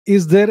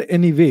Is there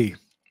any way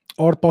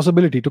or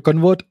possibility to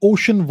convert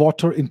ocean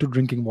water into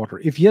drinking water?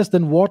 If yes,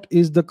 then what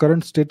is the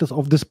current status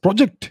of this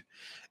project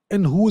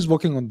and who is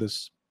working on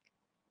this?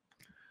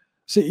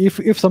 See,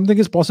 if something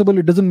is possible,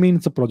 it doesn't mean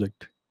it's a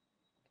project.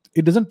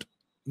 It doesn't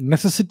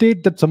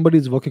necessitate that somebody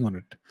is working on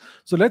it.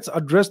 So let's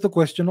address the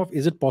question of,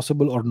 is it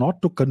possible or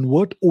not to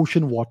convert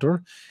ocean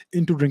water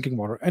into drinking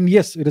water? And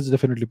yes, it is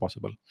definitely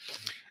possible.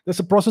 There's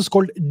a process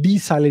called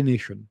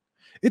desalination.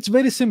 It's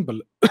very simple.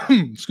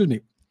 Excuse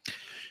me.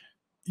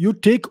 You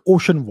take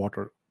ocean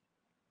water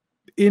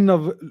in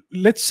a,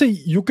 let's say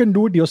you can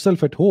do it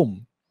yourself at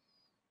home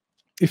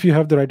if you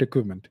have the right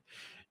equipment.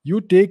 You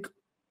take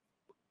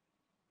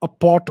a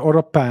pot or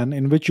a pan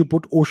in which you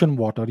put ocean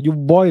water, you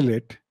boil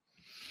it,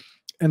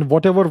 and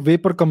whatever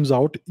vapor comes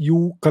out,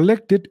 you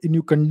collect it and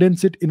you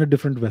condense it in a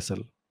different vessel,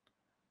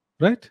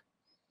 right?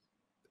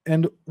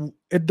 And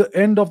at the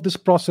end of this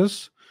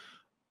process,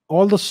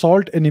 all the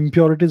salt and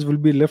impurities will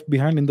be left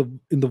behind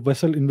in the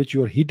vessel in which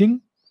you are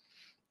heating,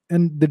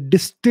 and the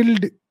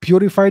distilled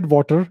purified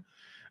water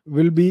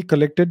will be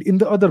collected in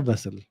the other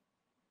vessel.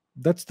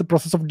 That's the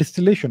process of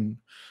distillation.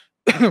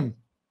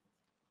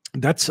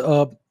 that's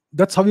uh,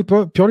 that's how we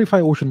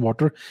purify ocean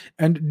water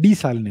and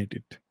desalinate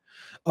it.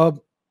 uh,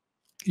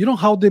 you know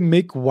how they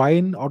make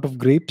wine out of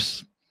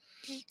grapes?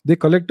 They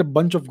collect a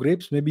bunch of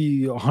grapes,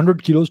 maybe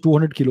 100 kilos,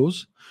 200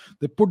 kilos.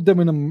 They put them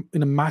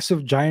in a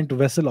massive giant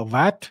vessel, a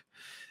vat,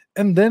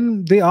 and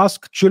then they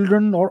ask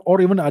children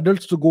or even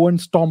adults to go and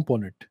stomp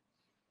on it,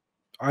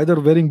 either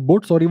wearing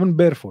boots or even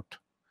barefoot.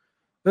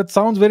 That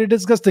sounds very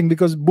disgusting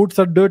because boots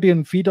are dirty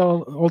and feet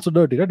are also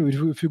dirty, right?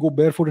 If you go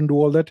barefoot and do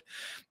all that,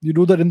 you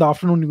do that in the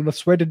afternoon, you're going to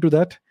sweat into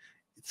that.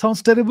 It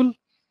sounds terrible.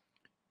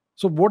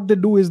 So what they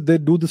do is they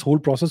do this whole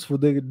process where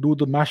they do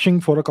the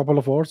mashing for a couple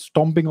of hours,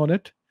 stomping on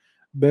it,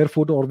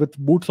 barefoot or with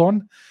boots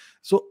on.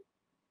 So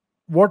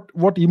what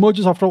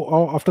emerges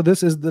after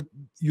this is that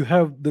you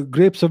have the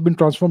grapes have been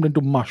transformed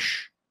into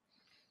mush,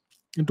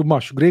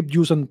 grape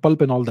juice and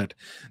pulp and all that.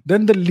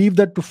 Then they leave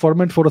that to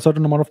ferment for a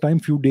certain amount of time,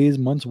 few days,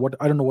 months, what,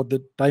 I don't know what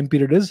the time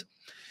period is.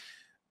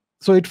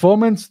 So it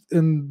ferments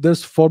in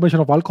this formation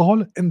of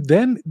alcohol, and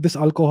then this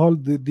alcohol,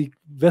 the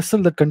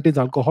vessel that contains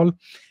alcohol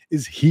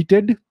is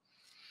heated.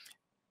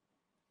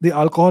 The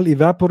alcohol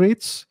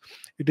evaporates,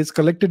 it is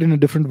collected in a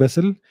different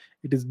vessel,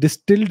 it is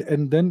distilled,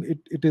 and then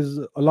it is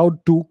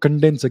allowed to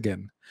condense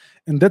again.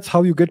 And that's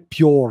how you get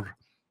pure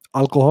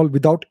alcohol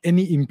without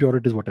any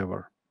impurities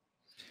whatever.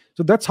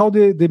 So that's how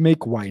they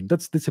make wine.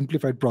 That's the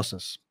simplified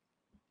process.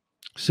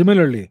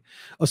 Similarly,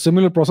 a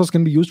similar process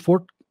can be used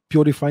for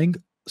purifying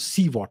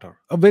seawater,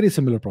 a very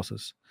similar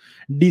process,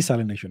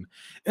 desalination.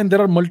 And there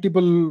are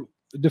multiple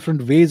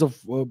different ways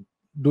of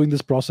doing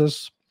this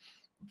process.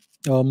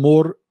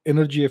 More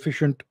energy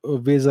efficient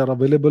ways are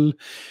available.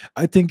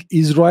 I think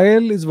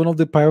Israel is one of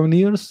the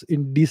pioneers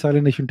in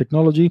desalination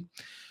technology.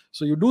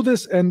 So you do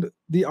this, and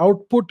the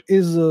output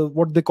is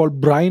what they call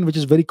brine, which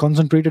is very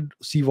concentrated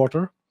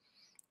seawater.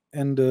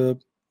 And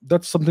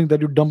that's something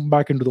that you dump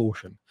back into the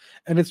ocean.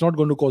 And it's not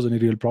going to cause any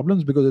real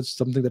problems because it's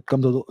something that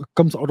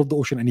comes out of the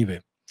ocean anyway.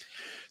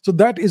 So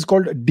that is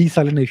called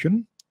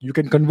desalination. You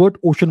can convert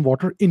ocean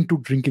water into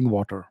drinking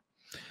water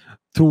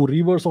through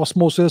reverse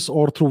osmosis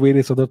or through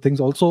various other things.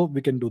 Also,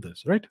 we can do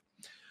this, right?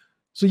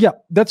 So yeah,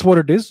 that's what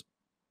it is.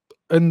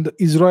 And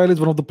Israel is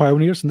one of the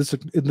pioneers in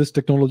this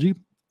technology.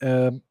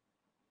 And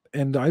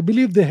I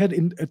believe they had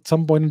at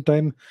some point in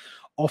time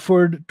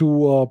offered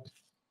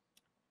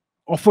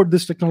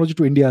this technology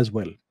to India as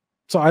well.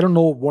 So I don't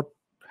know what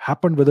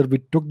happened, whether we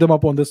took them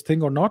up on this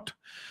thing or not.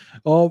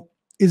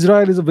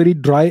 Israel is a very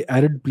dry,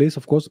 arid place,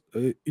 of course,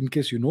 in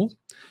case you know.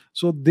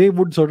 So they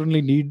would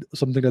certainly need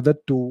something like that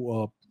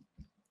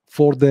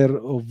for their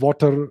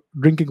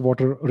drinking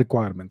water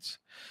requirements.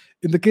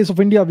 In the case of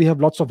India, we have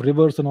lots of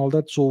rivers and all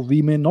that, so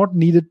we may not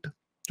need it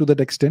to that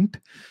extent,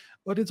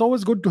 but it's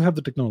always good to have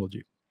the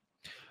technology.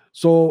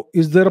 So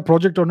is there a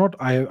project or not?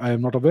 I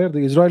am not aware. The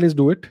Israelis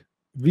do it.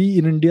 We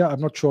in India,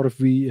 I'm not sure if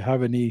we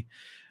have any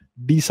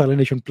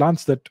desalination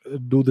plants that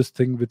do this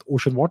thing with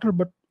ocean water,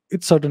 but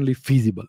it's certainly feasible.